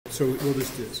so we'll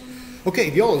just do this.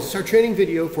 Okay, violas, this is our training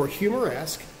video for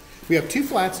Humoresque. We have 2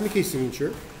 flats in the key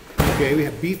signature. Okay, we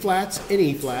have B flats and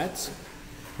E flats.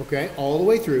 Okay, all the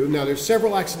way through. Now there's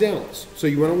several accidentals. So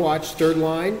you want to watch 3rd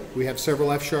line, we have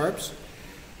several F sharps.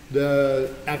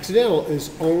 The accidental is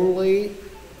only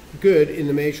good in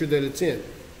the measure that it's in.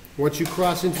 Once you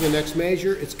cross into the next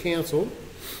measure, it's canceled.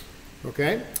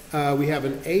 Okay, we have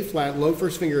an A flat, low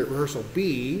first finger at rehearsal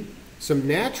B, some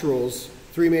naturals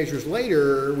 3 measures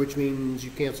later, which means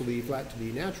you cancel the E flat to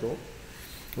the natural.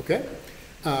 Okay,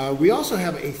 we also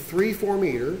have a 3/4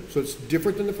 meter, so it's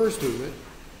different than the first movement.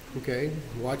 Okay,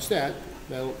 watch that.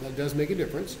 That does make a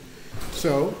difference.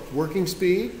 So, working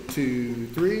speed, 2,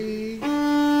 3, 2,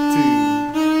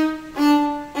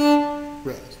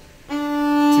 rest,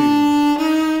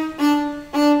 2,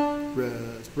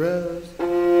 rest, rest,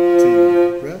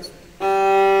 2, rest, 2,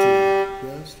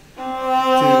 rest, 2,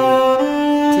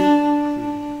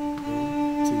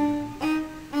 2,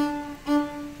 2.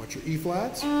 Watch your E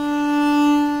flats.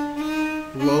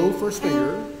 Low first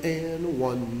finger, and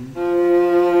 1,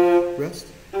 rest,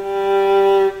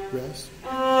 rest, 2,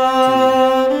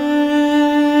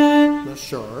 now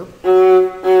sharp,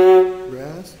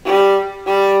 rest,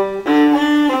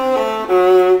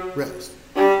 rest,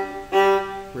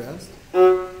 rest,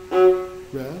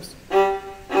 rest,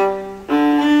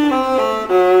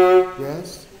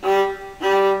 rest,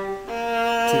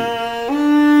 2, 2,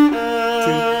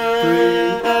 3,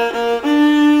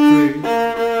 3,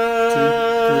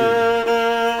 2,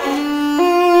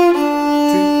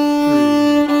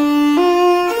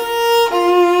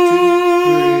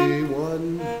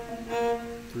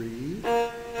 3,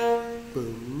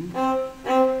 boom,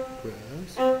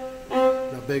 rest,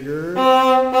 now bigger,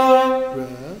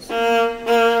 rest,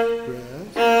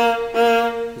 rest,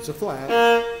 it's a flat, 2,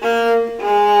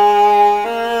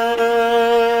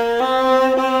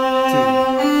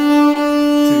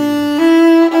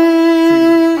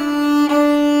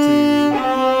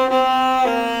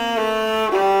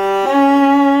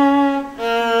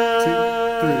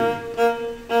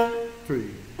 2, 3,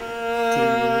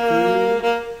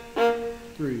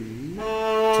 3, 2,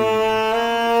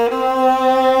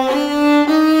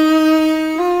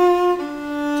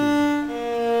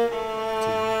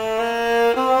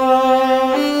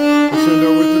 crescendo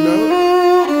with the note.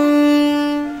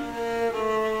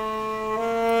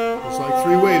 It's like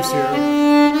 3 waves here.